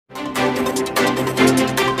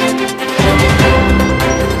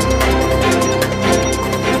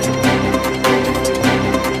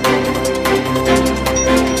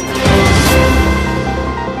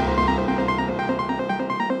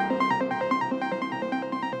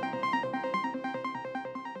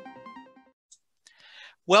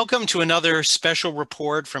Welcome to another special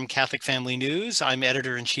report from Catholic Family News. I'm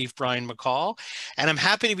Editor-in-Chief Brian McCall, and I'm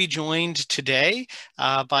happy to be joined today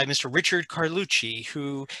by Mr. Richard Carlucci,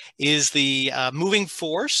 who is the moving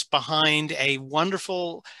force behind a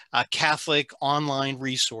wonderful Catholic online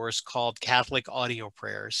resource called Catholic Audio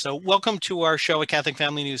Prayers. So welcome to our show at Catholic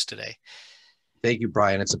Family News today. Thank you,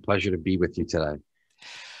 Brian. It's a pleasure to be with you today.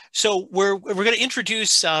 So we're going to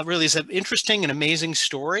introduce really it's an interesting and amazing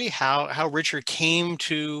story how Richard came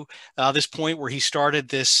to this point where he started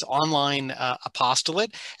this online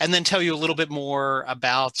apostolate, and then tell you a little bit more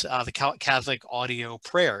about the Catholic audio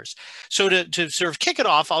prayers. So to sort of kick it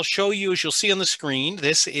off, I'll show you, as you'll see on the screen,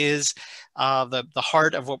 this is the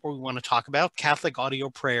heart of what we want to talk about, Catholic Audio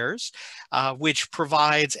Prayers, which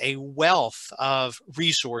provides a wealth of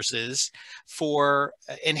resources for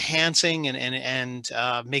enhancing and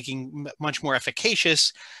making much more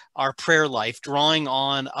efficacious our prayer life, drawing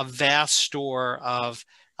on a vast store of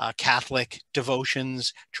Catholic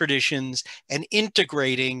devotions, traditions, and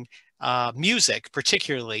integrating music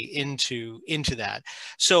particularly into that.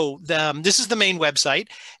 So this is the main website,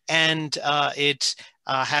 and it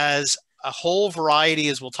has a whole variety,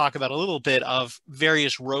 as we'll talk about a little bit, of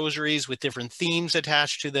various rosaries with different themes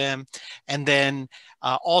attached to them. And then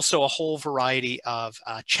also a whole variety of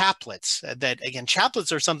chaplets that, again,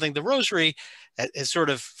 chaplets are something, the rosary has sort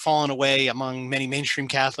of fallen away among many mainstream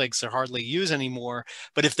Catholics. They're hardly used anymore.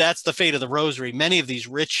 But if that's the fate of the rosary, many of these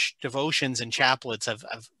rich devotions and chaplets have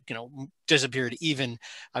disappeared even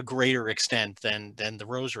a greater extent than the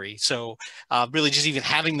rosary. So really just even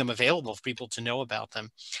having them available for people to know about them.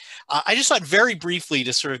 I just thought very briefly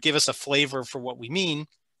to sort of give us a flavor for what we mean,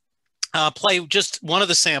 play just one of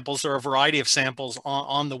the samples. There are a variety of samples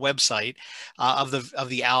on the website of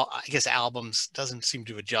the I guess albums doesn't seem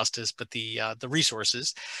to do it justice, but the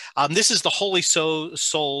resources. This is the Holy Soul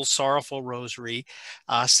Sorrowful Rosary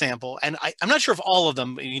sample, and I'm not sure if all of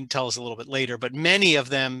them, you can tell us a little bit later, but many of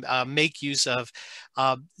them make use of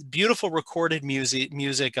beautiful recorded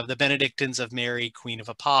music of the Benedictines of Mary, Queen of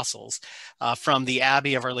Apostles, from the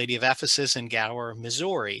Abbey of Our Lady of Ephesus in Gower,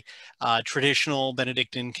 Missouri, traditional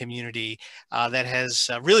Benedictine community that has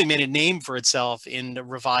really made a name for itself in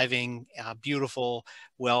reviving beautiful,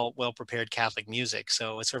 well-prepared Catholic music.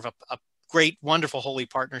 So it's sort of a great, wonderful, holy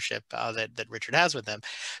partnership that Richard has with them.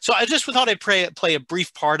 So I just thought I'd play a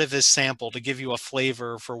brief part of this sample to give you a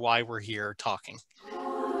flavor for why we're here talking.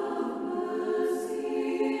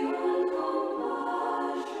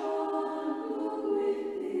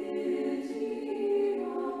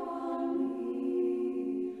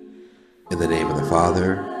 In the name of the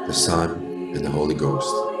Father, the Son, and the Holy Ghost.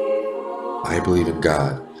 I believe in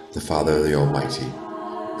God, the Father, the Almighty,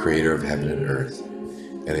 creator of heaven and earth,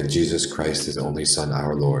 and in Jesus Christ, his only Son,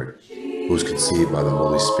 our Lord, who was conceived by the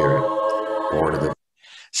Holy Spirit, born of the...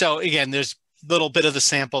 So again, there's a little bit of the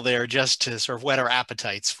sample there just to sort of whet our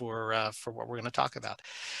appetites for what we're going to talk about.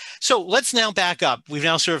 So let's now back up. We've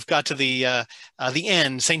now sort of got to the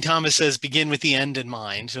end. St. Thomas says, begin with the end in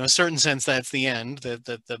mind. So in a certain sense, that's the end,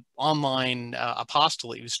 the online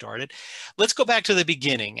apostolate you started. Let's go back to the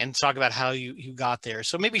beginning and talk about how you got there.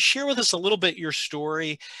 So maybe share with us a little bit your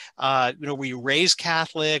story. Were you raised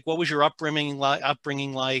Catholic? What was your upbringing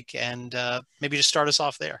like? And maybe just start us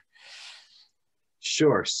off there.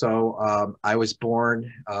 Sure. So I was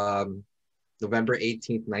born November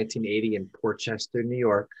 18th, 1980 in Port Chester, New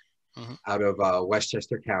York, out of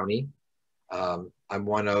Westchester County. I'm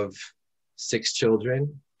one of 6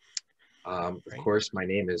 children. Of course, my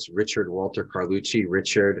name is Richard Walter Carlucci,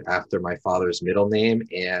 Richard after my father's middle name,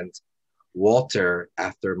 and Walter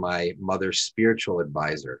after my mother's spiritual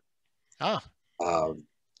advisor,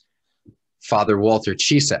 Father Walter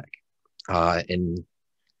Chisak, an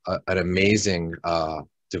amazing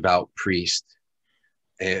devout priest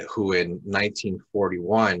who in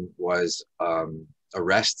 1941 was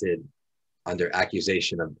arrested under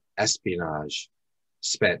accusation of espionage,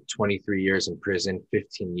 spent 23 years in prison,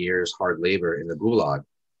 15 years hard labor in the Gulag.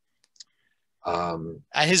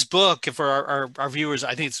 His book, for our viewers,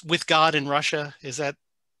 I think it's With God in Russia. Is that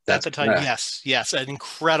at the time? Correct. Yes, an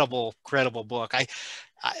incredible book.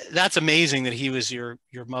 That's amazing that he was your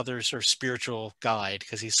mother's sort of spiritual guide,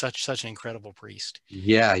 because he's such an incredible priest.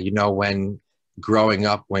 Yeah, when growing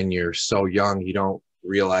up, when you're so young, you don't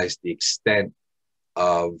realize the extent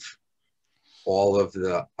of all of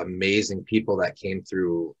the amazing people that came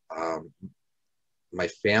through my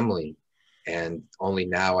family. And only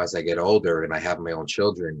now, as I get older and I have my own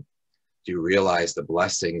children, do you realize the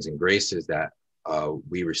blessings and graces that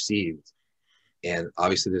we received. And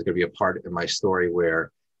obviously there's going to be a part in my story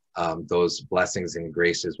where those blessings and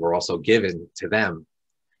graces were also given to them.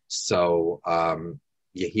 So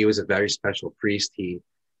yeah, he was a very special priest.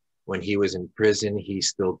 When he was in prison, he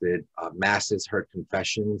still did masses, heard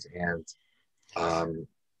confessions, and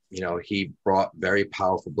he brought very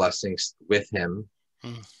powerful blessings with him.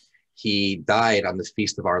 Mm. He died on the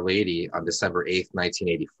Feast of Our Lady on December 8th,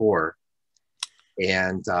 1984.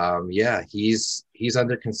 And he's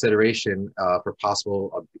under consideration for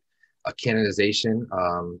possible a canonization.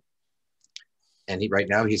 And right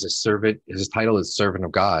now he's a servant. His title is Servant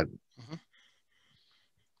of God. Mm-hmm.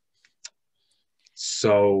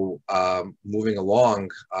 So moving along,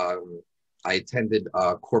 I attended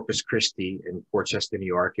Corpus Christi in Port Chester, New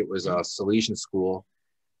York. It was a Salesian school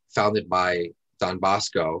founded by Don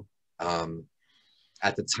Bosco.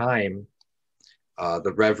 At the time,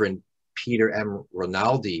 the Reverend Peter M.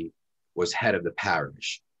 Rinaldi was head of the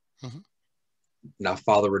parish. Mm-hmm. Now,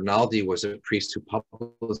 Father Rinaldi was a priest who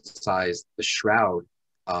publicized the shroud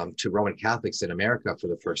to Roman Catholics in America for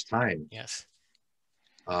the first time. Yes.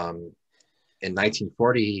 In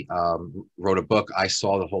 1940, wrote a book, I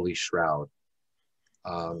Saw the Holy Shroud.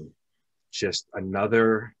 Just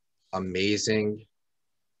another amazing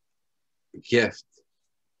gift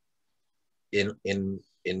in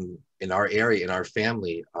our area, in our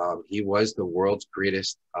family. He was the world's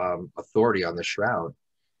greatest authority on the shroud.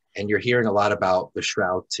 And you're hearing a lot about the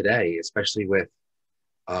shroud today, especially with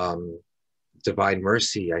Divine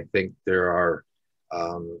Mercy. I think there are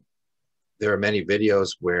many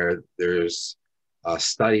videos where there's a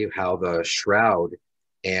study of how the shroud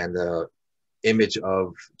and the image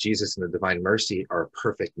of Jesus and the Divine Mercy are a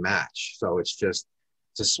perfect match. So it's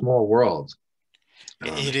a small world.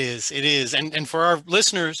 It is. And for our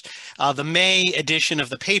listeners, the May edition of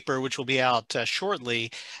the paper, which will be out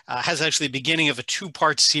shortly, has actually the beginning of a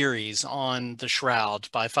 2-part series on the shroud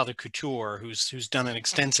by Father Couture, who's done an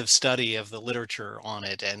extensive study of the literature on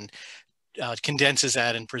it and condenses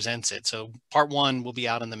that and presents it. So part 1 will be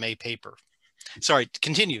out in the May paper. Sorry,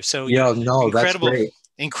 continue. So that's great.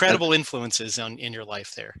 Incredible influences in your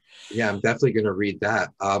life there. Yeah, I'm definitely going to read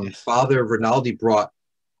that. Father Rinaldi brought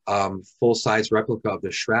full-size replica of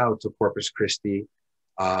the shroud to Corpus Christi,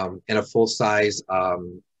 and a full-size, Pietà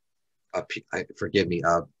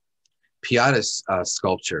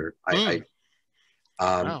sculpture.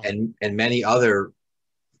 Wow. And many other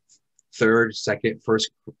third, second,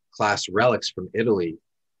 first class relics from Italy.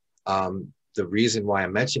 The reason why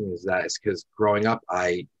I'm mentioning is because growing up,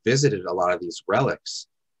 I visited a lot of these relics,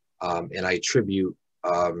 and I attribute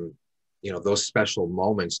those special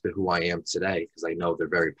moments to who I am today, because I know they're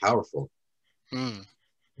very powerful.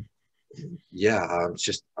 Yeah,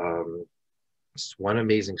 just one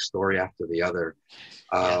amazing story after the other.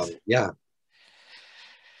 Yes. Yeah.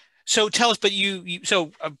 So tell us, but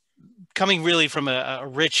coming really from a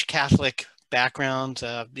rich Catholic background,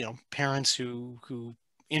 parents who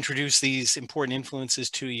introduce these important influences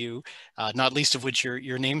to you, not least of which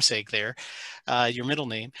your namesake there, your middle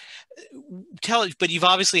name. But you've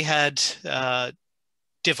obviously had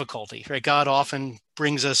difficulty, right? God often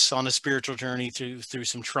brings us on a spiritual journey through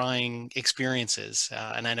some trying experiences,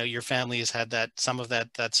 and I know your family has had some of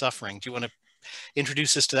that suffering. Do you want to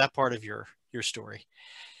introduce us to that part of your story?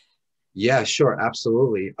 Yeah, sure,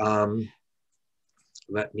 absolutely.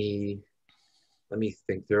 Let me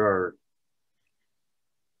think.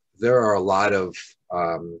 There are a lot of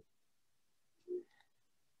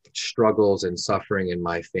struggles and suffering in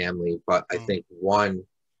my family, but I think one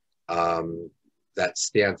that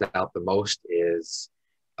stands out the most is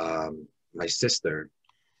my sister.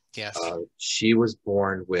 Yes. She was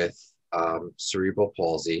born with cerebral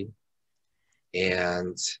palsy,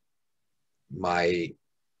 and my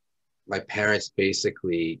parents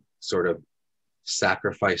basically sort of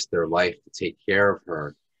sacrificed their life to take care of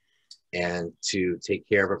her. And to take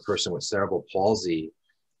care of a person with cerebral palsy,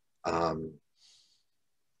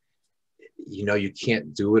 you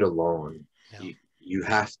can't do it alone. No.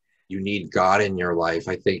 You need God in your life.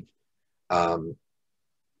 I think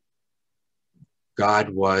God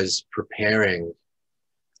was preparing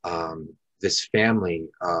this family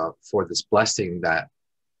for this blessing that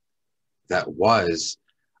was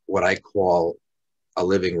what I call a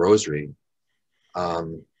living rosary.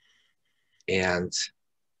 And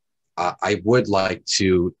I would like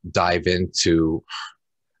to dive into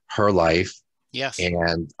her life. Yes.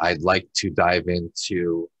 And I'd like to dive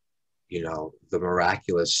into, the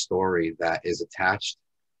miraculous story that is attached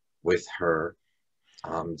with her.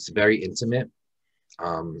 It's very intimate.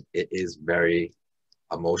 It is very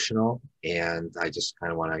emotional. And I just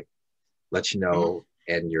kind of want to let you know,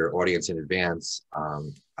 and your audience in advance,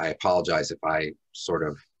 I apologize if I sort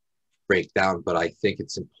of break down, but I think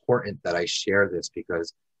it's important that I share this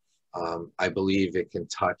because I believe it can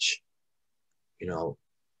touch,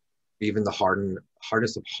 even the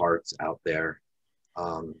hardest of hearts out there.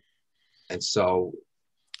 And so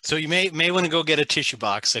you may want to go get a tissue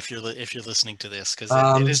box if you're listening to this, because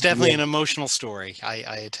it is definitely yeah. an emotional story.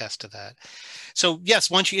 I attest to that. So yes,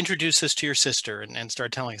 why don't you introduce this to your sister and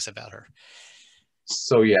start telling us about her?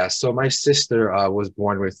 So yeah, so my sister was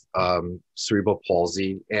born with cerebral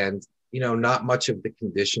palsy, and not much of the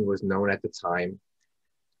condition was known at the time.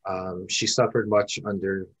 She suffered much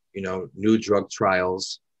under new drug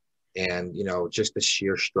trials, and just the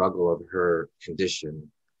sheer struggle of her condition.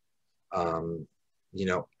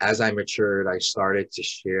 As I matured, I started to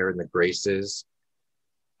share in the graces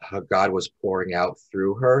how God was pouring out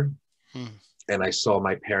through her. And I saw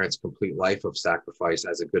my parents' complete life of sacrifice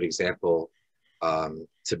as a good example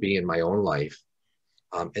to be in my own life.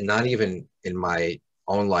 And not even in my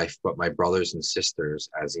own life, but my brothers and sisters,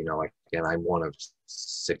 as again, I'm one of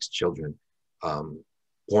 6 children,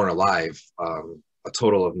 born alive, a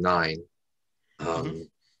total of 9.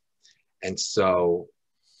 And so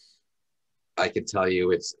I can tell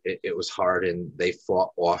you it was hard, and they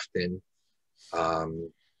fought often,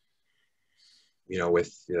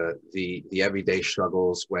 with the everyday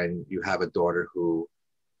struggles when you have a daughter who,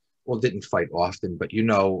 well, didn't fight often, but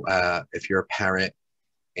if you're a parent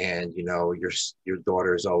and your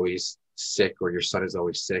daughter is always sick or your son is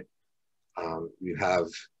always sick, you have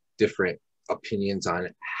different opinions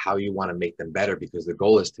on how you want to make them better, because the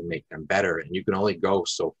goal is to make them better, and you can only go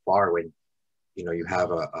so far when you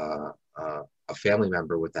have a family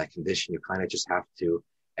member with that condition. You kind of just have to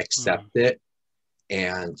accept it,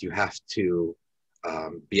 and you have to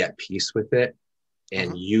be at peace with it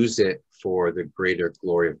and use it for the greater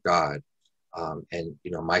glory of God. And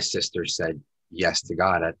my sister said yes to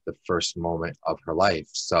God at the first moment of her life.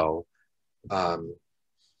 So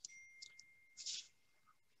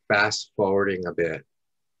fast forwarding a bit,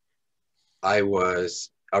 I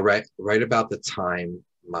was right about the time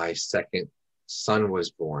my second son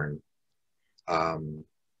was born.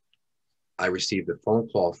 I received a phone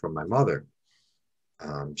call from my mother.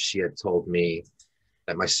 She had told me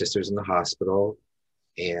that my sister's in the hospital,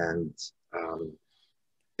 and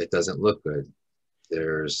it doesn't look good.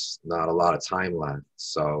 There's not a lot of time left.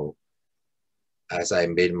 So as I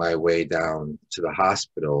made my way down to the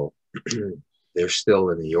hospital, they're still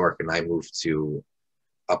in New York, and I moved to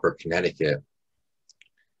Upper Connecticut.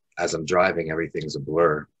 As I'm driving, everything's a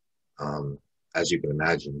blur, as you can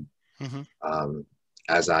imagine.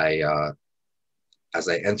 As I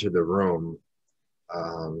enter the room,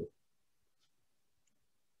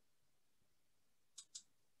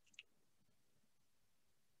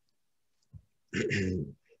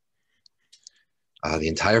 the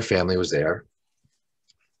entire family was there.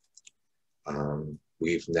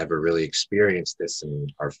 We've never really experienced this in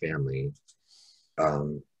our family.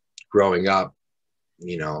 Growing up,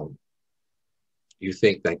 you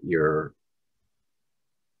think that your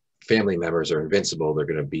family members are invincible. They're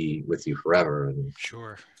going to be with you forever. And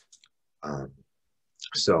sure.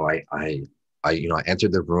 So I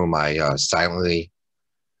entered the room. I silently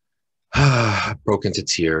broke into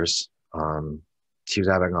tears. She was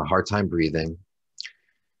having a hard time breathing,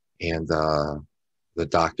 and the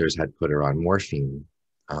doctors had put her on morphine.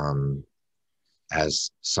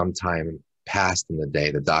 As some time passed in the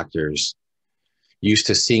day, the doctors, used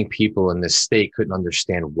to seeing people in this state, couldn't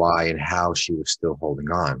understand why and how she was still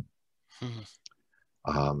holding on.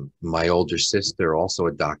 My older sister, also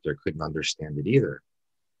a doctor, couldn't understand it either.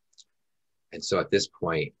 And so at this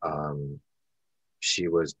point, she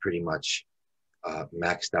was pretty much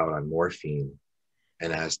maxed out on morphine.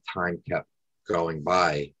 And as time kept going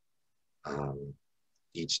by,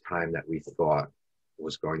 each time that we thought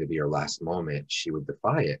was going to be her last moment, she would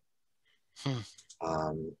defy it.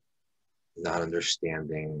 Not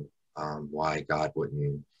understanding why God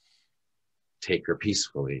wouldn't take her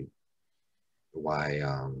peacefully, why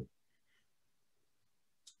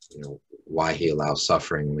why he allows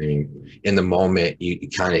suffering. I mean, in the moment, you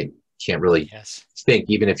kind of can't really think,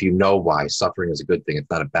 even if you know why suffering is a good thing, it's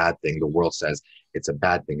not a bad thing. The world says it's a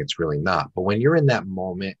bad thing. It's really not. But when you're in that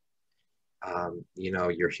moment,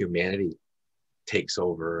 your humanity takes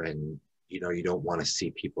over, and you don't want to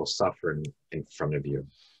see people suffer in front of you.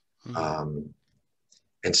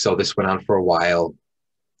 And so this went on for a while,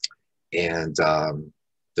 and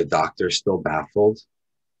the doctor's still baffled.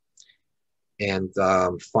 And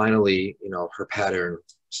finally, her pattern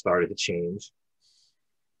started to change.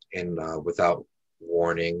 And without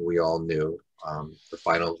warning, we all knew the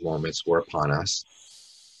final moments were upon us.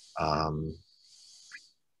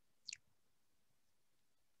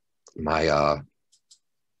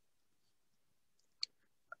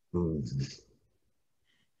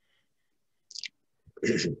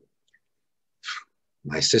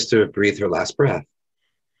 my sister breathed her last breath.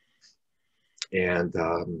 And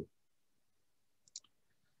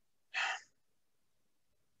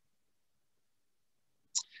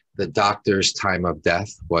the doctor's time of death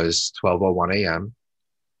was 12:01 a.m.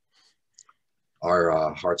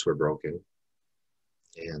 Our hearts were broken.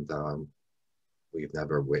 And we've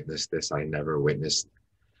never witnessed this. I never witnessed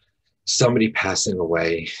somebody passing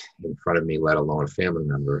away in front of me, let alone a family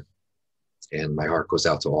member. And my heart goes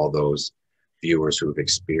out to all those viewers who have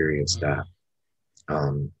experienced that.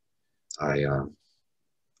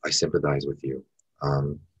 I sympathize with you.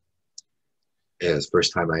 It's the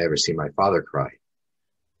first time I ever see my father cry.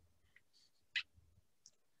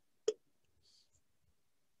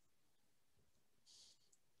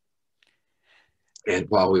 And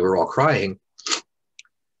while we were all crying,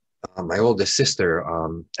 my oldest sister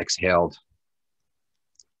exhaled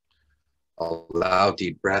a loud,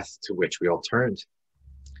 deep breath, to which we all turned.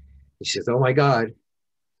 And she says, "Oh my God,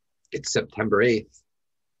 it's September 8th.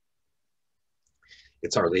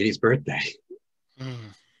 It's Our Lady's birthday."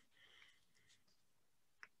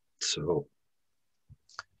 So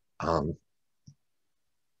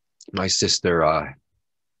my sister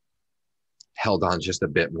held on just a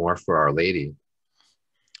bit more for Our Lady.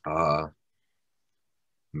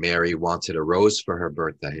 Mary wanted a rose for her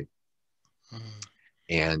birthday.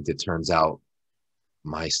 And it turns out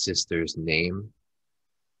my sister's name,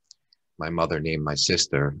 my mother named my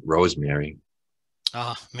sister Rosemary.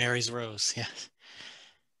 Mary's Rose, yes.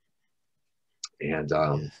 And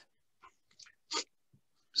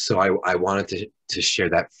so I wanted to share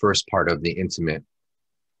that first part of the intimate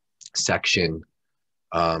section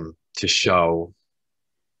to show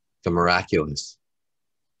the miraculous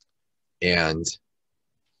and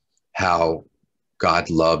how God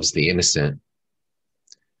loves the innocent.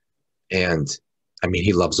 And I mean,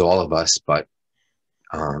 he loves all of us, but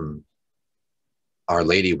Our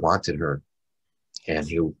Lady wanted her, and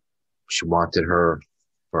she wanted her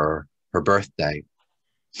for her birthday.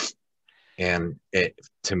 And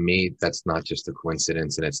to me, that's not just a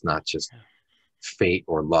coincidence, and it's not just fate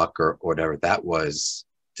or luck or whatever. That was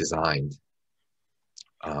designed.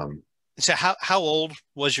 So how old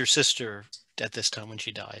was your sister at this time when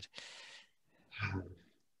she died?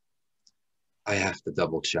 I have to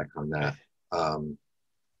double check on that.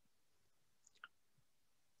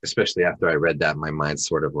 Especially after I read that, my mind's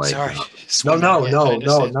sort of like, sorry.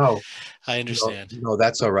 No. I understand. No,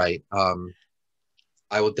 that's all right.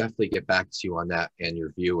 I will definitely get back to you on that and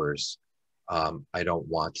your viewers. I don't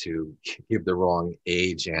want to give the wrong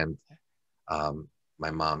age and my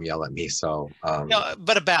mom yell at me. So, no,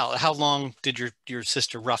 but about how long did your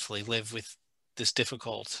sister roughly live with this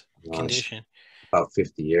difficult condition? About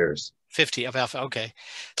 50 years. 50, okay.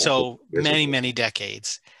 So many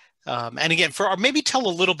decades. And again, maybe tell a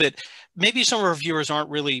little bit, maybe some of our viewers aren't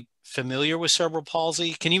really familiar with cerebral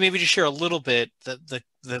palsy. Can you maybe just share a little bit the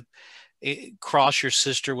cross your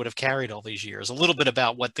sister would have carried all these years, a little bit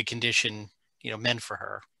about what the condition, meant for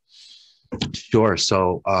her? Sure.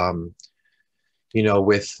 So,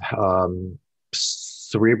 with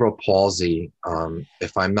cerebral palsy,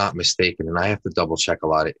 if I'm not mistaken, and I have to double check a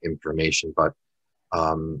lot of information, but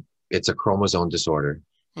it's a chromosome disorder.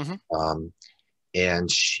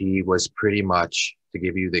 And she was pretty much, to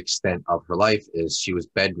give you the extent of her life, is she was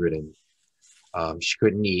bedridden. She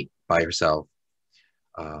couldn't eat by herself.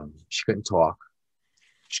 She couldn't talk.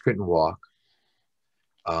 She couldn't walk.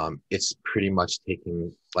 It's pretty much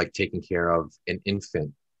taking care of an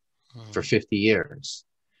infant for 50 years.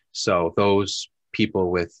 So those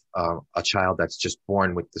people with a child that's just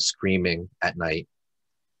born with the screaming at night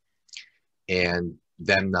and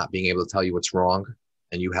them not being able to tell you what's wrong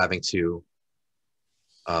and you having to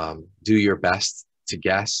do your best to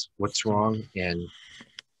guess what's wrong. And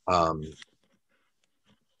I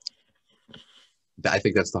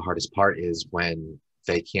think that's the hardest part, is when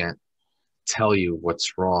they can't tell you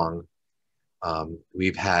what's wrong.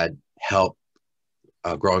 We've had help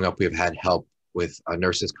growing up. We've had help with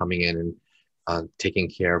nurses coming in and taking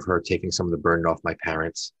care of her, taking some of the burden off my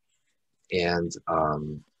parents. And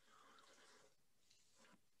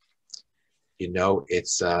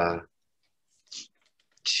it's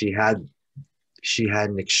she had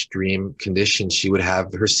an extreme condition. She would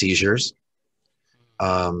have her seizures.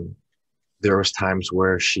 There was times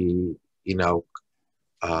where she,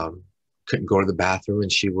 couldn't go to the bathroom,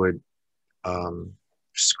 and she would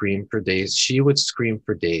scream for days. She would scream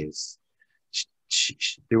for days.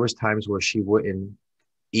 There was times where she wouldn't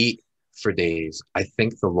eat for days. I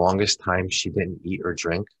think the longest time she didn't eat or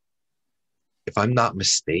drink, if I'm not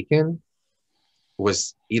mistaken,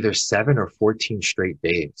 was either 7 or 14 straight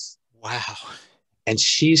days. Wow. And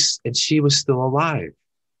she was still alive.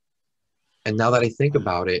 And now that I think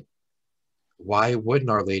about it, why wouldn't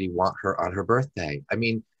Our Lady want her on her birthday? I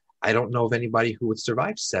mean, I don't know of anybody who would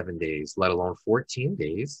survive 7 days, let alone 14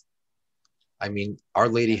 days. I mean, Our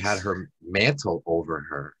Lady had Yes. her mantle over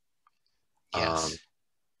her. Um, Yes.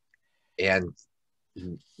 and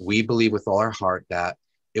we believe with all our heart that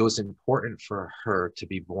it was important for her to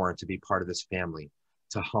be born, to be part of this family,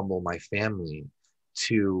 to humble my family,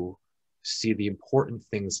 to see the important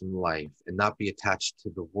things in life and not be attached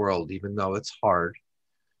to the world, even though it's hard.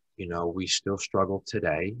 You know, we still struggle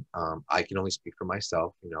today. I can only speak for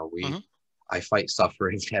myself. You know, Hmm. I fight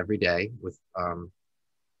suffering every day with,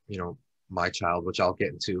 you know, my child, which I'll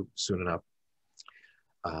get into soon enough.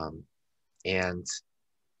 Um, and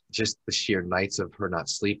just the sheer nights of her not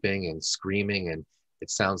sleeping and screaming, and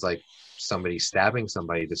it sounds like somebody stabbing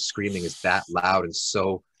somebody. The screaming is that loud and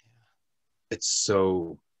so, it's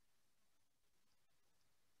so,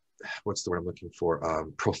 what's the word I'm looking for?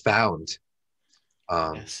 Profound.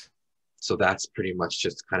 Um, Yes. so that's pretty much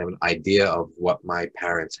just kind of an idea of what my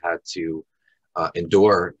parents had to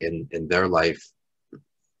endure in their life.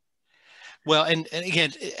 Well, and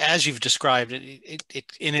again, as you've described it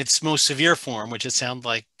in its most severe form, which it sounds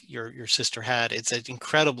like your sister had, it's an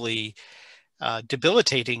incredibly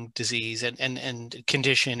debilitating disease and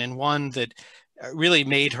condition, and one that really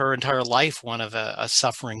made her entire life one of a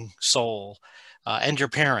suffering soul. And your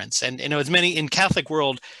parents, and as many in Catholic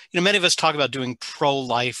world, many of us talk about doing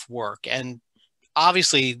pro-life work, and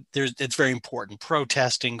obviously it's very important,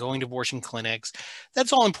 protesting, going to abortion clinics,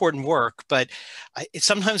 that's all important work. But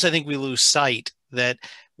sometimes I think we lose sight that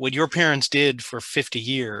what your parents did for 50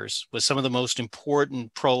 years was some of the most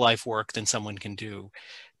important pro-life work that someone can do,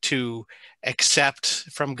 to accept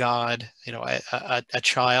from God, a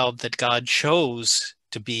child that God chose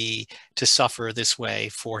to suffer this way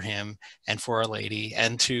for him and for Our Lady,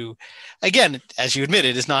 and to, again, as you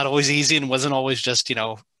admitted, is not always easy and wasn't always just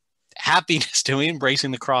happiness to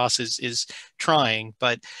embracing the cross is trying,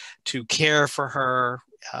 but to care for her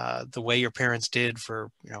the way your parents did for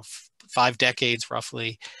 5 decades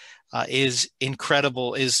roughly is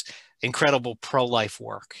incredible pro-life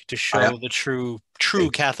work to I, show the true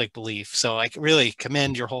Catholic belief. So I really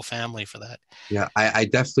commend your whole family for that. yeah, I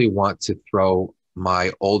definitely want to throw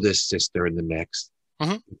my oldest sister in the mix,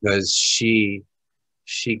 Hmm. because she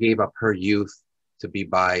gave up her youth to be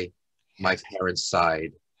by my Yes. parents'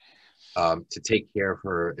 side, to take care of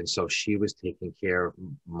her. And so she was taking care of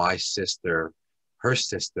my sister, her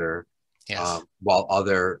sister, Yes. while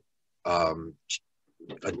other um,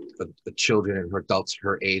 the children and her adults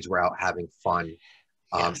her age were out having fun.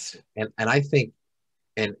 Um, Yes. and I think,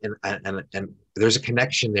 and there's a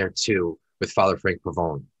connection there too with Father Frank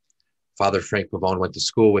Pavone. Father Frank Pavone went to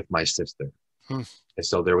school with my sister. Hmm. And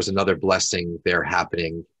so there was another blessing there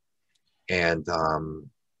happening. And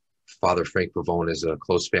Father Frank Pavone is a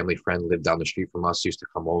close family friend, lived down the street from us, used to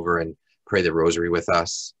come over and pray the rosary with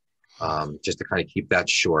us, just to kind of keep that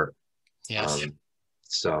short. Yes. Um,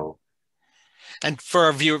 so, And for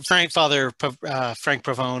our viewer, Father Frank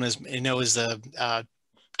Pavone is the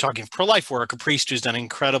talking pro-life work, a priest who's done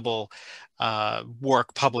incredible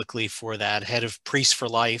work publicly for that, head of Priests for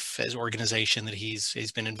Life as organization that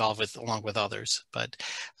he's been involved with along with others. But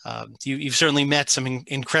you've certainly met some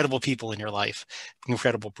incredible people in your life,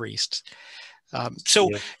 incredible priests. So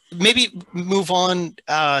yeah. maybe move on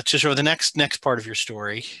to sort of the next part of your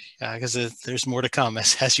story, because there's more to come,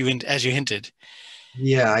 as you hinted.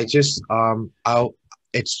 Yeah,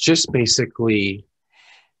 it's just basically,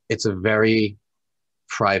 it's a very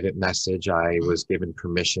private message I Mm-hmm. was given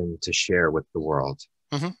permission to share with the world.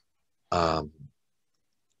 Mm-hmm. Um,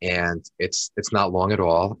 and it's not long at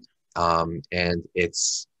all. And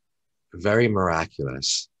it's very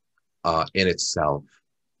miraculous in itself.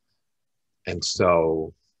 And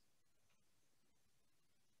so,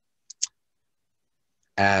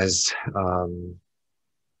 as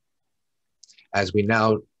as we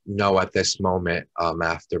now know at this moment,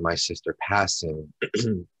 after my sister passing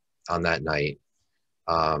on that night,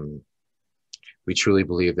 um, we truly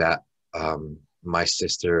believe that my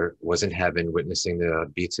sister was in heaven witnessing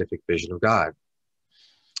the beatific vision of God,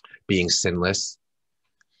 being sinless,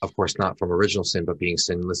 of course, not from original sin, but being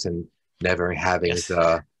sinless and never having Yes.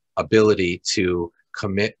 the ability to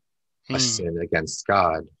commit a Mm. sin against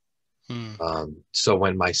God. Mm. So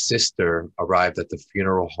when my sister arrived at the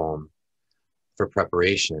funeral home for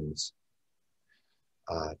preparations,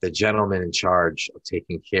 the gentleman in charge of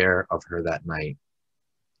taking care of her that night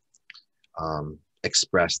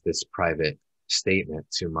expressed this private statement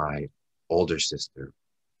to my older sister.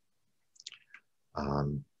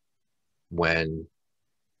 Um, when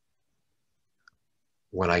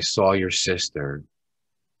when I saw your sister,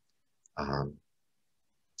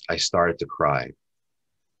 I started to cry.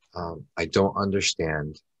 I don't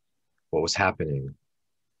understand what was happening.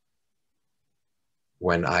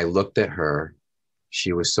 When I looked at her,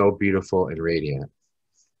 she was so beautiful and radiant.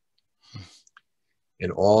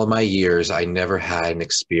 In all of my years, I never had an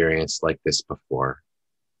experience like this before.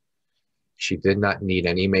 She did not need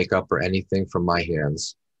any makeup or anything from my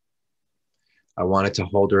hands. I wanted to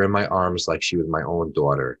hold her in my arms like she was my own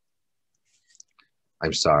daughter.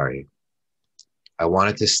 I'm sorry. I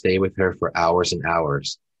wanted to stay with her for hours and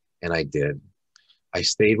hours, and I did. I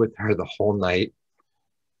stayed with her the whole night.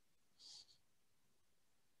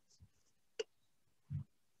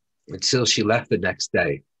 Until she left the next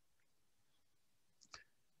day.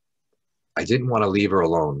 I didn't want to leave her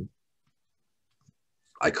alone.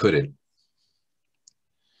 I couldn't.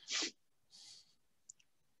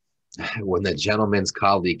 When the gentleman's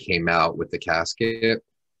colleague came out with the casket,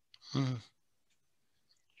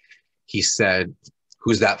 he said,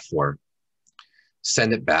 "Who's that for?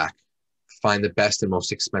 Send it back. Find the best and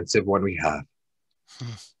most expensive one we have.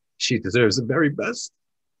 She deserves the very best.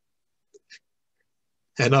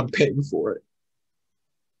 And I'm paying for it."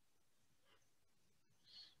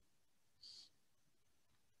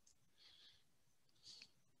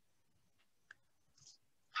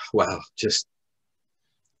 Wow, just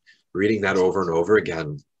reading that over and over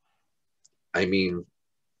again. I mean,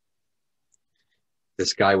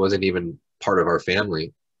 this guy wasn't even part of our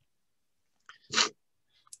family.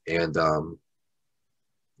 And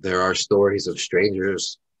there are stories of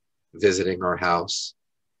strangers visiting our house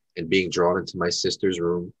and being drawn into my sister's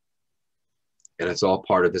room. And it's all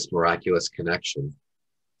part of this miraculous connection.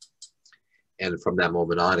 And from that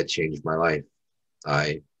moment on, it changed my life.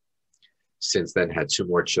 I, since then, had 2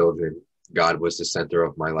 more children. God was the center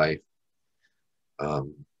of my life. I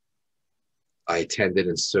attended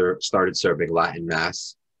and started serving Latin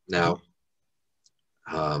Mass now.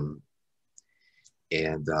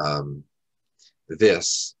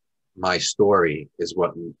 This, my story, is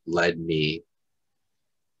what led me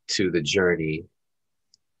to the journey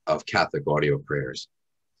of Catholic audio prayers.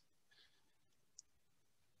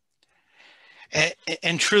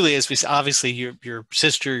 And truly, as we said, obviously your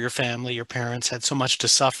sister, your family, your parents had so much to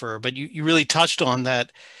suffer, but you really touched on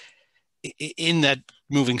that in that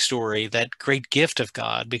moving story, that great gift of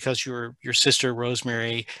God, because your sister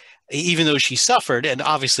Rosemary, even though she suffered, and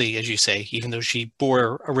obviously, as you say, even though she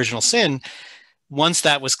bore original sin, once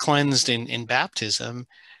that was cleansed in baptism,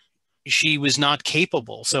 she was not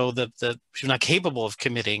capable. So she was not capable of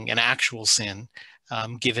committing an actual sin,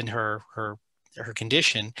 given her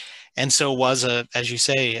condition, and so was as you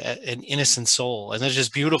say, an innocent soul. And it's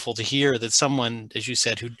just beautiful to hear that someone, as you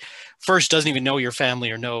said, who first doesn't even know your family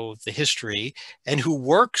or know the history, and who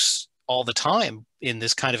works all the time in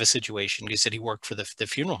this kind of a situation. You said he worked for the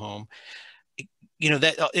funeral home.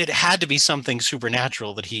 That it had to be something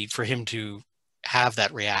supernatural for him to have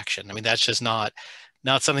that reaction. I mean, that's just not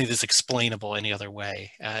something that's explainable any other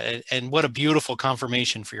way. And what a beautiful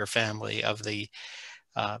confirmation for your family of the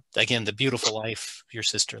again, the beautiful life your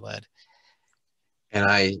sister led. And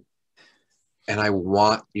I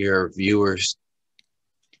want your viewers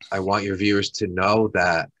to know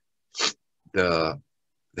that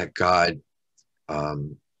that God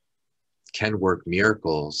can work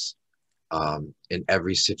miracles in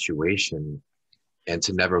every situation, and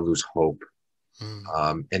to never lose hope,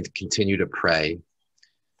 and continue to pray,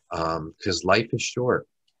 because life is short.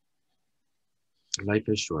 Life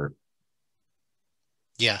is short.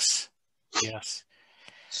 Yes.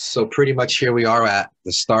 So pretty much here we are at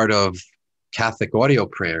the start of Catholic audio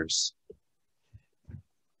prayers.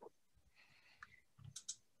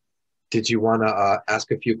 Did you want to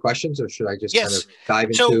ask a few questions, or should I just kind of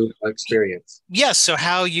dive into experience? Yes. So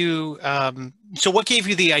how you, so what gave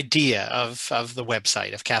you the idea of the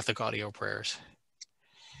website of Catholic audio prayers?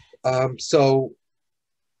 So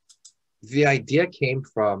the idea came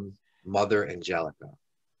from Mother Angelica.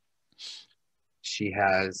 She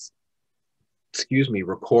has,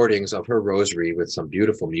 recordings of her rosary with some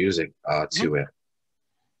beautiful music to it.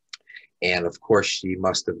 And of course, she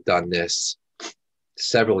must have done this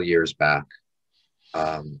several years back.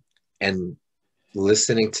 And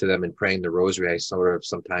listening to them and praying the rosary, I sort of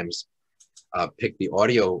sometimes pick the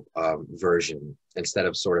audio version instead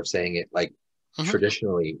of sort of saying it like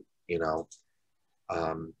traditionally, and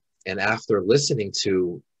after listening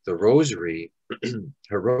to the rosary,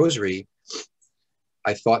 her rosary,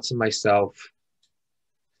 I thought to myself,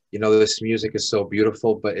 this music is so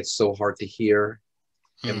beautiful, but it's so hard to hear.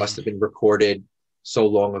 It must have been recorded so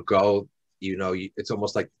long ago. It's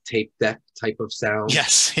almost like tape deck type of sound.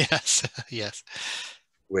 Yes. Yes.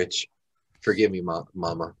 Which forgive me,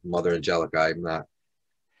 Mama, Mother Angelica. I'm not.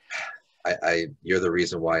 You're the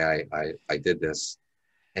reason why I did this.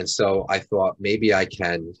 And so I thought maybe I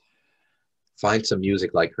can find some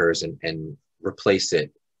music like hers and replace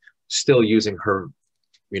it, still using her,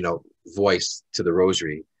 voice to the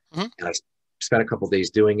rosary. Mm-hmm. And I spent a couple of days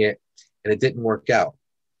doing it, and it didn't work out.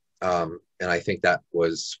 And I think that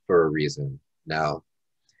was for a reason. Now,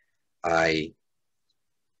 I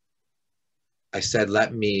said,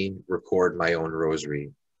 let me record my own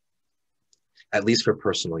rosary, at least for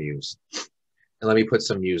personal use, and let me put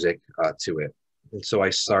some music to it. And so I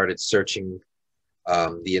started searching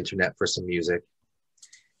the internet for some music,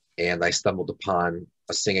 and I stumbled upon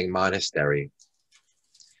a singing monastery,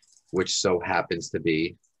 which so happens to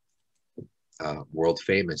be world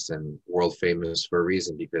famous, and world famous for a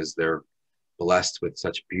reason, because they're blessed with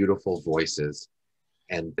such beautiful voices,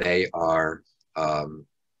 and they are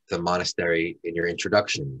the monastery in your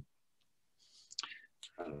introduction,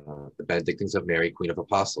 the Benedictines of Mary, Queen of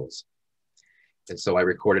Apostles. And so I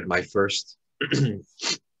recorded my first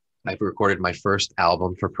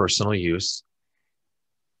album for personal use.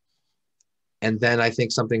 And then I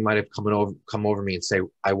think something might have come over me and say,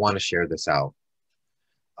 I want to share this out.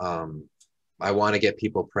 I want to get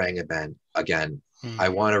people praying again. I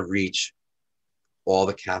want to reach all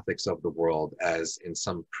the Catholics of the world, as in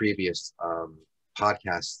some previous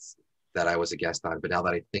podcasts that I was a guest on. But now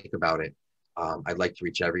that I think about it, I'd like to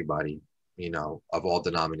reach everybody, of all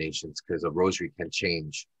denominations, because a rosary can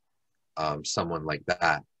change someone like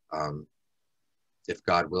that, if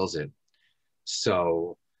God wills it.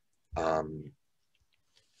 So I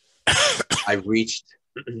reached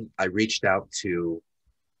out to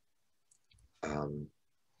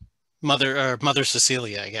Mother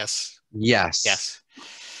Cecilia, I guess. Yes.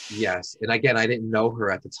 And again, I didn't know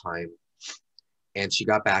her at the time, and she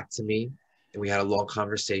got back to me, and we had a long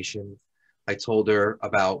conversation. I told her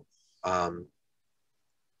about a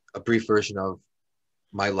brief version of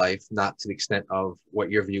my life, not to the extent of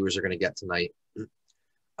what your viewers are going to get tonight.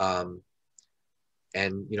 And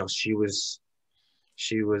she said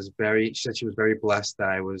she was very blessed that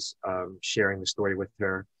I was sharing the story with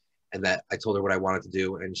her, and that I told her what I wanted to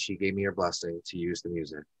do, and she gave me her blessing to use the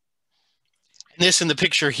music. And this in the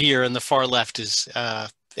picture here in the far left is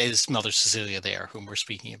Mother Cecilia there, whom we're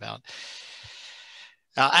speaking about.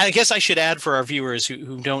 I guess I should add for our viewers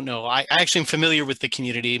who don't know, I actually am familiar with the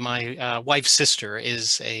community. My wife's sister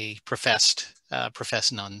is a professed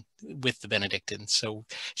nun with the Benedictines. So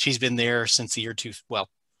she's been there since the year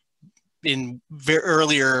in very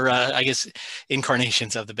earlier, I guess,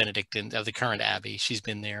 incarnations of the Benedictine, of the current abbey. She's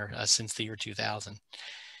been there since the year 2000.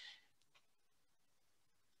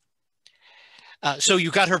 So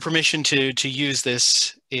you got her permission to use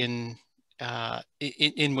this in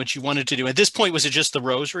what you wanted to do. At this point, was it just the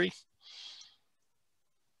rosary?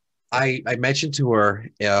 I mentioned to her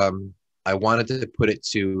I wanted to put it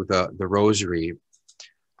to the rosary,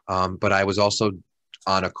 but I was also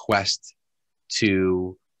on a quest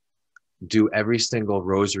to do every single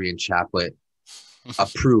rosary and chaplet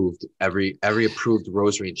approved, every approved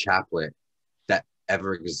rosary and chaplet that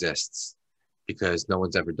ever exists, because no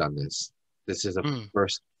one's ever done this. This is a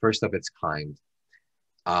first of its kind.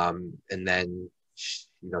 And then,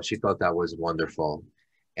 she thought that was wonderful.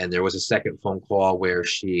 And there was a second phone call where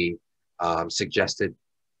she suggested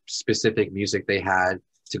specific music they had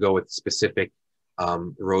to go with specific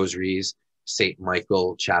rosaries, St.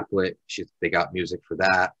 Michael chaplet. They got music for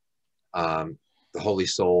that, the Holy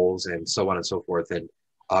Souls, and so on and so forth. And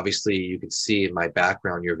obviously you can see in my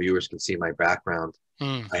background, your viewers can see my background.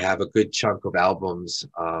 I have a good chunk of albums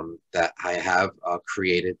that I have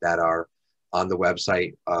created that are on the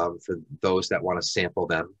website for those that want to sample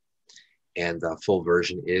them. And the full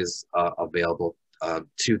version is available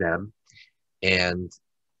to them. And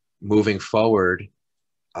moving forward,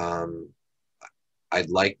 I'd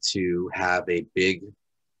like to have a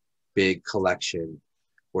big collection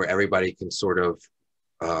where everybody can sort of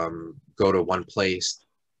go to one place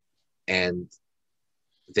and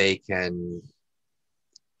they can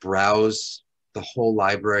browse the whole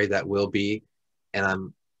library that will be. And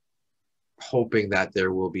I'm hoping that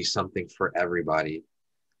there will be something for everybody.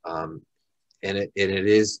 And it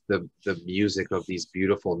is the music of these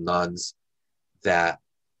beautiful nuns that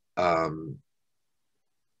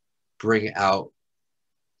bring out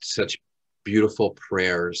such beautiful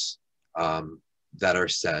prayers that are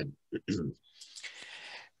said.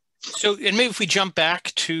 So, and maybe if we jump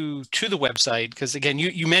back to the website, because again,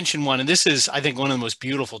 you mentioned one, and this is, I think, one of the most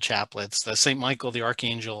beautiful chaplets, the St. Michael the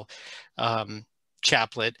Archangel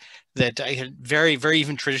chaplet, that I had very, very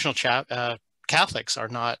even traditional Catholics are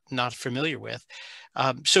not familiar with.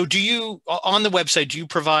 So do you, on the website, do you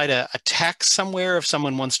provide a text somewhere if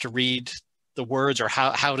someone wants to read the words or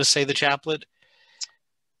how to say the chaplet?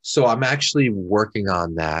 So I'm actually working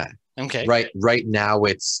on that. Okay. Right now,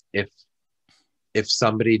 it's if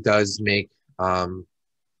somebody does make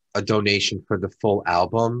a donation for the full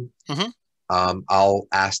album, I'll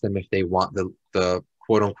ask them if they want the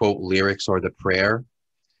quote unquote lyrics or the prayer,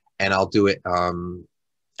 and I'll do it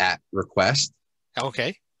at request.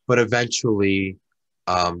 Okay. But eventually,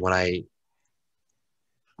 when I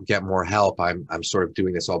get more help, I'm sort of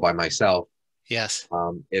doing this all by myself. Yes.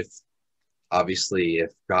 If obviously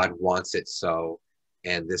if God wants it so,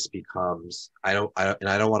 and this becomes, I don't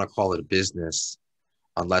want to call it a business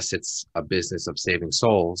unless it's a business of saving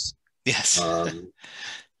souls. Yes.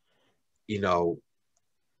 You know,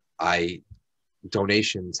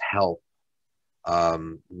 donations help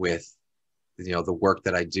with, you know, the work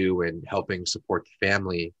that I do and helping support the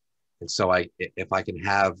family. And so if I can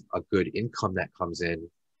have a good income that comes in,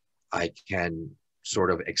 I can sort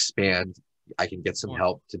of expand. I can get some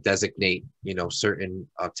help to designate, you know, certain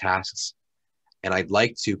tasks. And I'd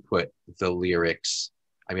like to put the lyrics.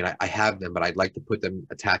 I mean, I have them, but I'd like to put them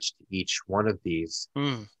attached to each one of these.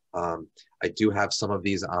 I do have some of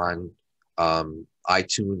these on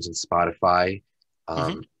iTunes and Spotify.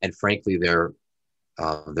 And frankly, they're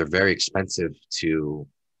very expensive to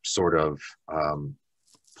sort of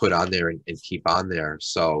put on there and keep on there.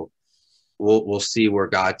 So we'll see where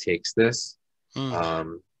God takes this.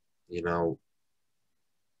 You know,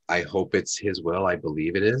 I hope it's His will. I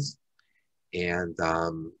believe it is. And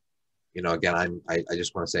you know, again, I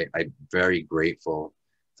just want to say I'm very grateful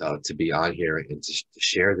to be on here and to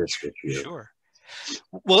share this with you. Sure.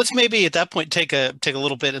 Well, let's maybe at that point take a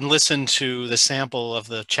little bit and listen to the sample of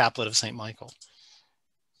the Chaplet of St. Michael.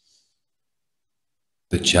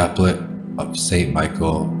 The Chaplet of St.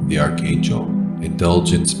 Michael the Archangel,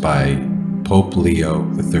 indulgence by Pope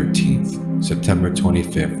Leo XIII, September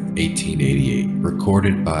 25th, 1888.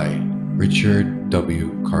 Recorded by Richard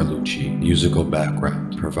W. Carlucci. Musical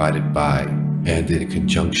background provided by and in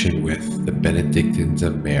conjunction with the Benedictines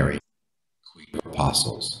of Mary, Queen of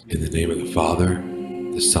Apostles. In the name of the Father,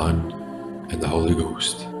 the Son, and the Holy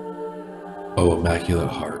Ghost. O Immaculate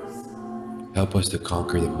Heart, help us to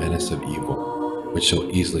conquer the menace of evil, which so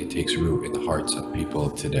easily takes root in the hearts of people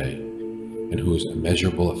of today, and whose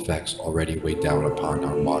immeasurable effects already weigh down upon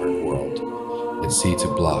our modern world, and seem to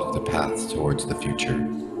block the path towards the future.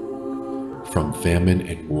 From famine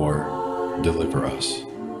and war, deliver us.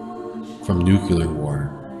 From nuclear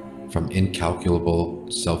war, from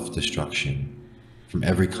incalculable self-destruction, from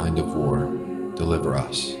every kind of war, deliver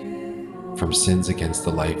us. From sins against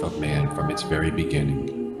the life of man from its very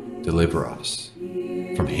beginning, deliver us.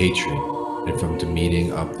 From hatred and from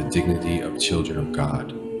demeaning of the dignity of children of God,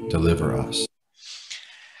 deliver us.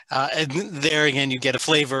 And there again, you get a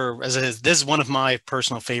flavor, as it is, this is one of my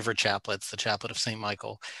personal favorite chaplets, the Chaplet of St.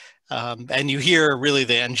 Michael. And you hear really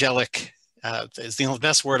the angelic, is the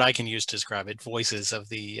best word I can use to describe it, voices of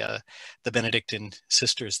the Benedictine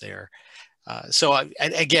sisters there. So I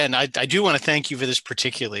do want to thank you for this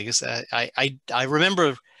particularly, because I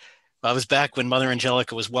remember I was back when Mother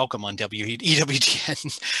Angelica was welcome on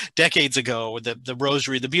EWTN decades ago. The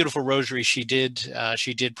rosary, the beautiful rosary she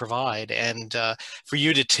did provide, and for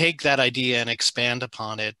you to take that idea and expand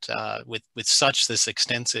upon it with such this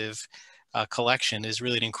extensive collection is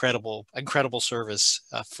really an incredible service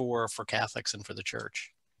for Catholics and for the Church.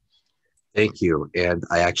 Thank you. And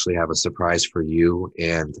I actually have a surprise for you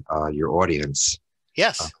and your audience.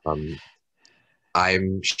 Yes.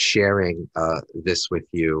 I'm sharing this with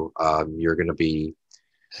you. You're going to be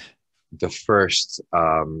the first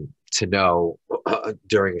to know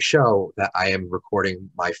during a show that I am recording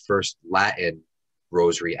my first Latin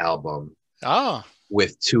rosary album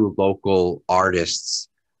with two local artists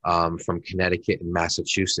from Connecticut and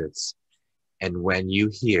Massachusetts. And when you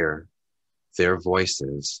hear their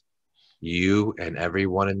voices, you and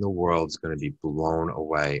everyone in the world is going to be blown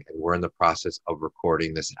away. And we're in the process of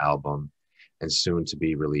recording this album and soon to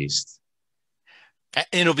be released. And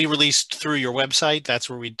it'll be released through your website. That's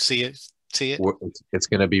where we'd see it. It's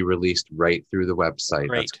going to be released right through the website.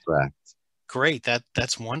 Great. That's correct. Great.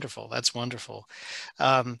 That's wonderful. That's wonderful.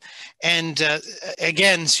 Again,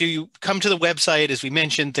 so you come to the website, as we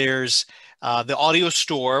mentioned, there's the audio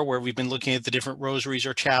store where we've been looking at the different rosaries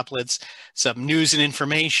or chaplets, some news and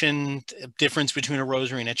information, difference between a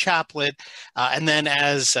rosary and a chaplet. And then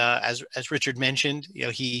as Richard mentioned, you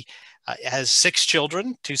know, he has 6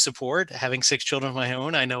 children to support. Having 6 children of my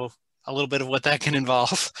own, I know a little bit of what that can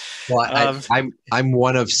involve. Well, I'm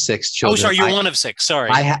one of 6 Oh, children. sorry, you're one of 6. Sorry.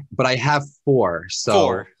 But I have 4. So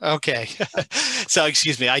 4. Okay. So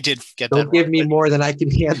excuse me, I did get that wrong. Don't give me more than I can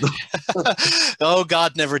handle. Oh,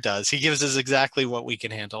 God never does. He gives us exactly what we can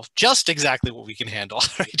handle, just exactly what we can handle,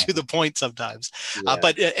 right? To the point sometimes. Yeah.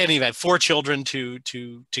 But anyway, 4 children to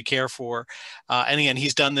care for, and again,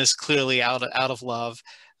 he's done this clearly out of love.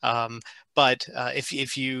 But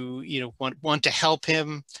if you want to help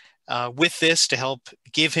him with this, to help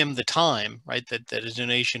give him the time, right, that a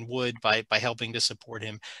donation would by helping to support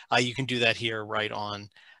him, you can do that here right on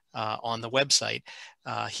the website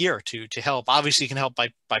here to help. Obviously, you can help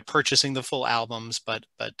by purchasing the full albums, but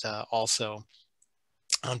also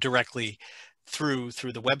directly through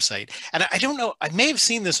the website. And I don't know, I may have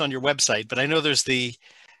seen this on your website, but I know there's the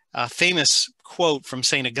famous quote from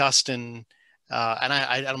St. Augustine, and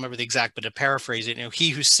I don't remember the exact, but to paraphrase it,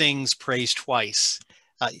 he who sings prays twice.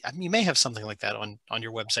 You may have something like that on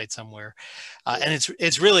your website somewhere. And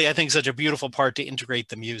it's really, I think, such a beautiful part to integrate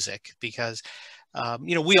the music, because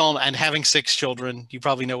we all, and having 6 children, you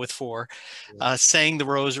probably know with 4, saying the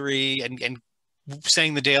rosary and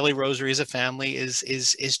saying the daily rosary as a family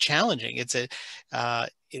is challenging. It's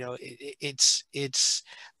it's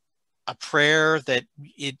a prayer that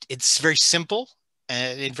it's very simple,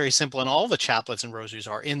 and very simple, and all the chaplets and rosaries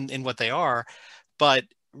are in what they are, but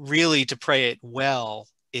really to pray it well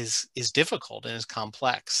is difficult and is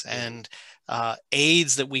complex. And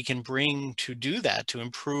aids that we can bring to do that, to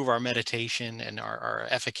improve our meditation and our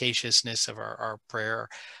efficaciousness of our prayer,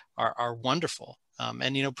 are wonderful.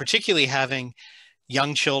 And particularly having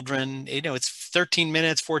young children, it's 13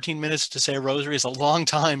 minutes, 14 minutes to say a rosary is a long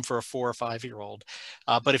time for a 4 or 5-year-old.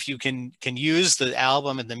 But if you can use the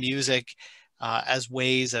album and the music as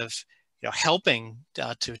ways of helping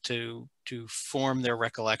to form their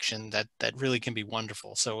recollection, that really can be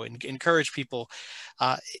wonderful. So encourage people.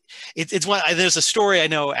 It's one. There's a story I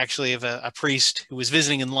know actually of a priest who was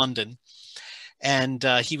visiting in London, and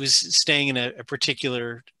he was staying in a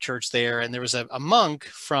particular church there, and there was a monk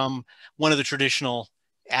from one of the traditional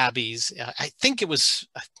abbeys. I think it was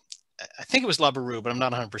La Barue, but I'm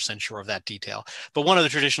not 100% sure of that detail. But one of the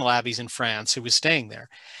traditional abbeys in France who was staying there.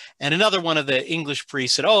 And another one of the English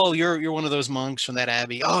priests said, "Oh, you're one of those monks from that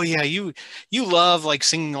abbey. Oh yeah, you love like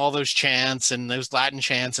singing all those chants and those Latin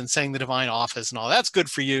chants and saying the divine office and all. That's good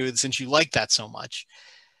for you, since you like that so much."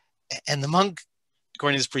 And the monk,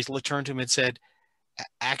 according to this priest, turned to him and said,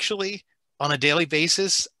 "Actually, on a daily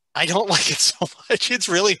basis, I don't like it so much. It's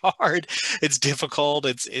really hard. It's difficult.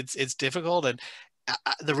 It's difficult. And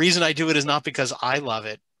the reason I do it is not because I love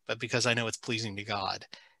it, but because I know it's pleasing to God."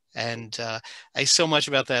 And I so much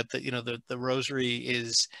about that the rosary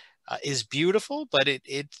is beautiful, but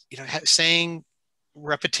saying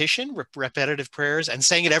repetitive prayers and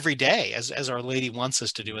saying it every day, as Our Lady wants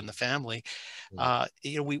us to do in the family, to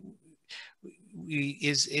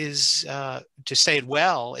say it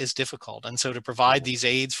well is difficult. And so to provide these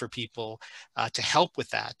aids for people to help with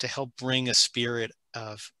that, to help bring a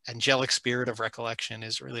angelic spirit of recollection,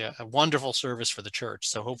 is really a wonderful service for the church.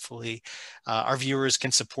 So hopefully our viewers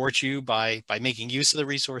can support you by making use of the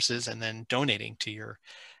resources and then donating to your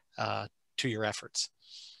efforts.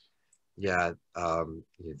 Yeah,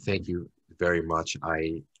 thank you very much.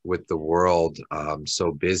 With the world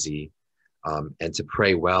so busy, and to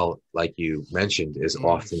pray well, like you mentioned, is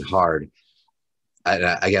often hard. And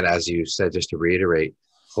again, as you said, just to reiterate,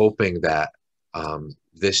 hoping that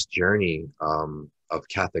this journey of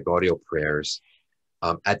Catholic audio prayers,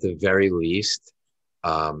 at the very least,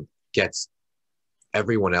 gets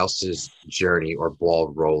everyone else's journey or ball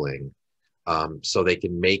rolling, so they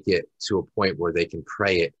can make it to a point where they can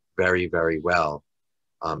pray it very, very well,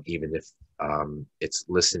 even if it's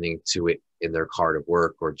listening to it in their car to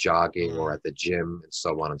work or jogging or at the gym and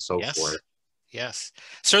so on and so forth. Yes,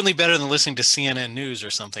 certainly better than listening to CNN News or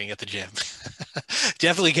something at the gym.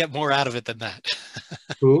 Definitely get more out of it than that.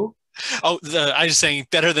 Who? Oh, I was saying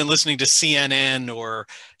better than listening to CNN or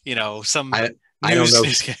some. I don't know.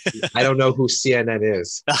 I don't know who CNN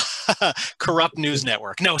is. Corrupt news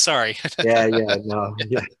network. No, sorry. No.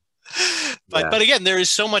 But again, there is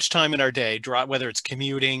so much time in our day, whether it's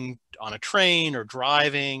commuting on a train or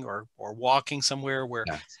driving or walking somewhere, where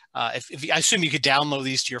if I assume you could download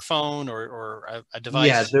these to your phone or a device.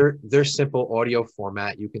 Yeah, they're simple audio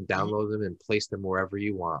format. You can download them and place them wherever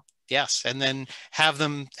you want. Yes, and then have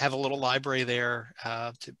a little library there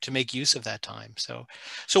to make use of that time. So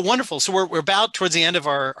wonderful. So we're about towards the end of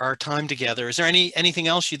our time together. Is there anything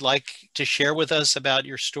else you'd like to share with us about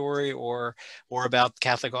your story or about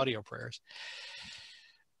Catholic audio prayers?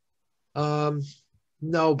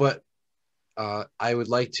 No, but I would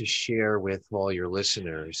like to share with all your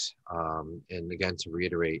listeners, and again, to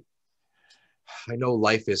reiterate, I know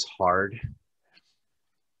life is hard.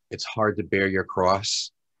 It's hard to bear your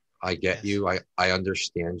cross. I get Yes. you. I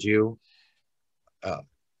understand you.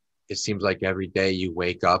 It seems like every day you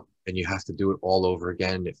wake up and you have to do it all over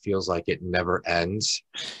again. It feels like it never ends.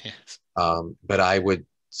 Yes. But I would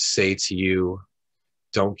say to you,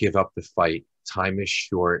 don't give up the fight. Time is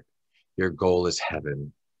short. Your goal is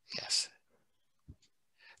heaven. Yes.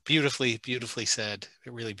 Beautifully, beautifully said.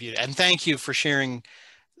 Really beautiful. And thank you for sharing,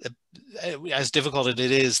 as difficult as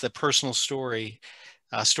it is, the personal stories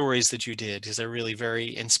that you did, because they're really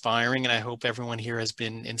very inspiring. And I hope everyone here has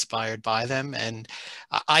been inspired by them. And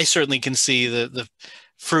I certainly can see the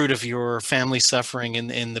fruit of your family suffering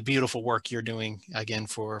in the beautiful work you're doing again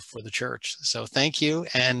for the church. So thank you,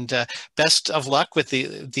 and best of luck with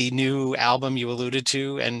the new album you alluded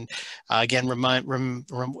to. And again,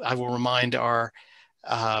 I will remind our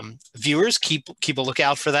viewers, keep a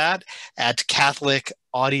lookout for that at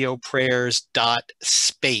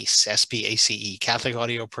catholicaudioprayers.space, S-P-A-C-E,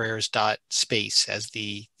 catholicaudioprayers.space as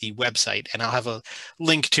the website, and I'll have a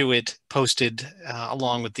link to it posted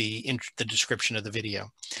along with the description of the video.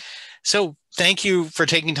 So thank you for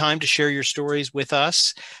taking time to share your stories with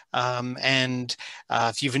us. And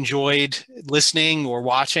if you've enjoyed listening or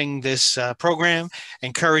watching this program, I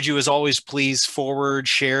encourage you, as always, please forward,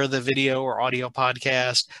 share the video or audio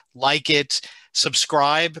podcast, like it,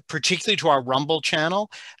 subscribe, particularly to our Rumble channel.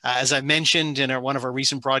 As I mentioned in one of our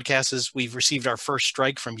recent broadcasts, we've received our first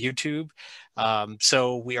strike from YouTube.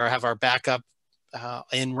 So we have our backup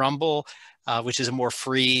in Rumble, which is a more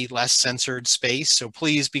free, less censored space. So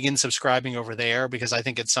please begin subscribing over there, because I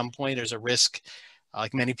think at some point there's a risk,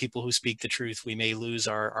 like many people who speak the truth, we may lose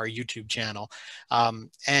our YouTube channel.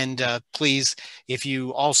 And please, if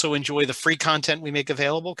you also enjoy the free content we make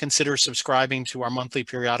available, consider subscribing to our monthly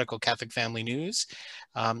periodical Catholic Family News.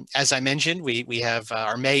 As I mentioned, we have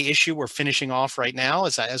our May issue we're finishing off right now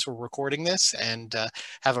as we're recording this, and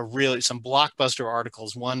have some blockbuster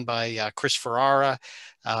articles, one by Chris Ferrara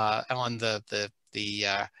on the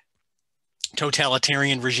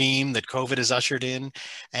totalitarian regime that COVID has ushered in,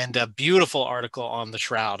 and a beautiful article on the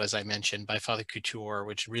Shroud, as I mentioned, by Father Couture,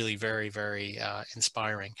 which really very, very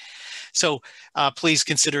inspiring. So please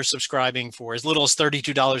consider subscribing. For as little as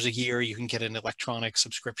 $32 a year, you can get an electronic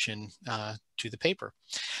subscription to the paper.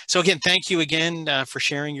 So again, thank you again for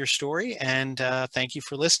sharing your story, and thank you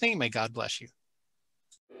for listening. May God bless you.